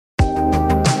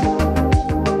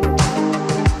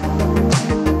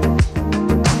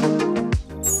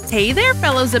Hey there,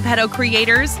 fellow Zepeto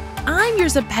creators! I'm your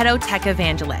Zepeto Tech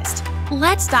Evangelist.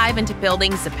 Let's dive into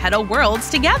building Zepeto worlds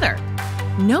together.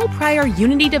 No prior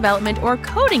Unity development or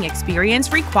coding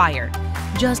experience required.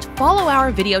 Just follow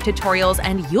our video tutorials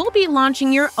and you'll be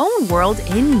launching your own world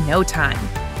in no time.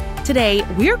 Today,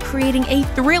 we're creating a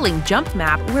thrilling jump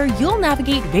map where you'll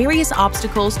navigate various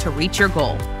obstacles to reach your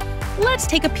goal. Let's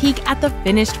take a peek at the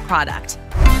finished product.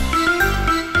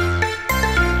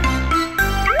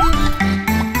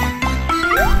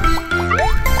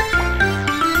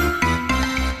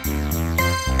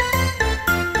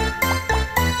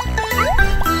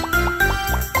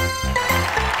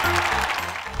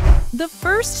 The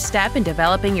first step in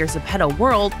developing your Zepeto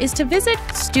world is to visit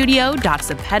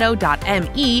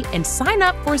studio.zepeto.me and sign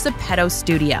up for Zepeto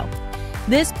Studio.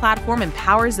 This platform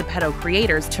empowers Zepeto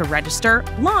creators to register,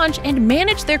 launch, and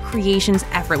manage their creations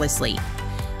effortlessly.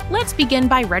 Let's begin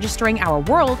by registering our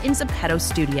world in Zepeto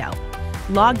Studio.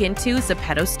 Log into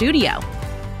Zepeto Studio.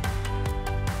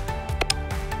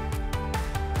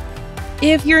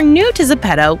 If you're new to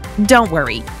Zepeto, don't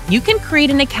worry. You can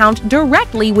create an account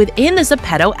directly within the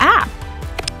Zepeto app.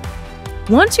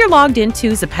 Once you're logged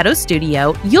into Zepeto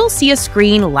Studio, you'll see a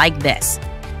screen like this.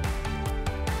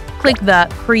 Click the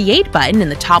Create button in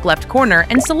the top left corner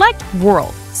and select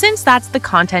World, since that's the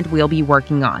content we'll be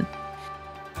working on.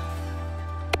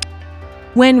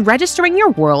 When registering your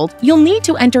world, you'll need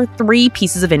to enter 3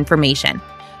 pieces of information.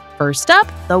 First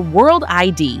up, the World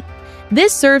ID.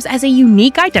 This serves as a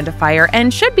unique identifier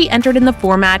and should be entered in the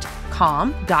format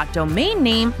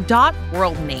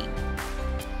com.domainname.worldname.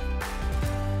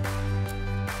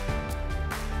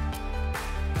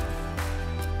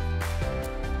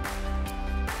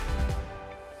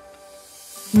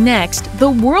 Next,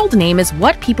 the world name is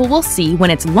what people will see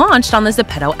when it's launched on the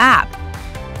Zepeto app.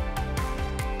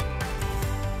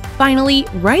 Finally,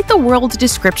 write the world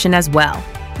description as well.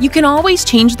 You can always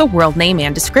change the world name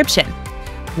and description.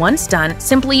 Once done,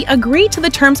 simply agree to the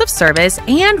terms of service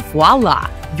and voila!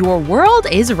 Your world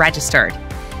is registered.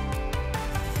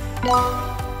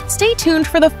 Stay tuned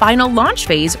for the final launch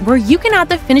phase where you can add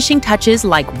the finishing touches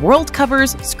like world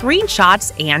covers,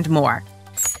 screenshots, and more.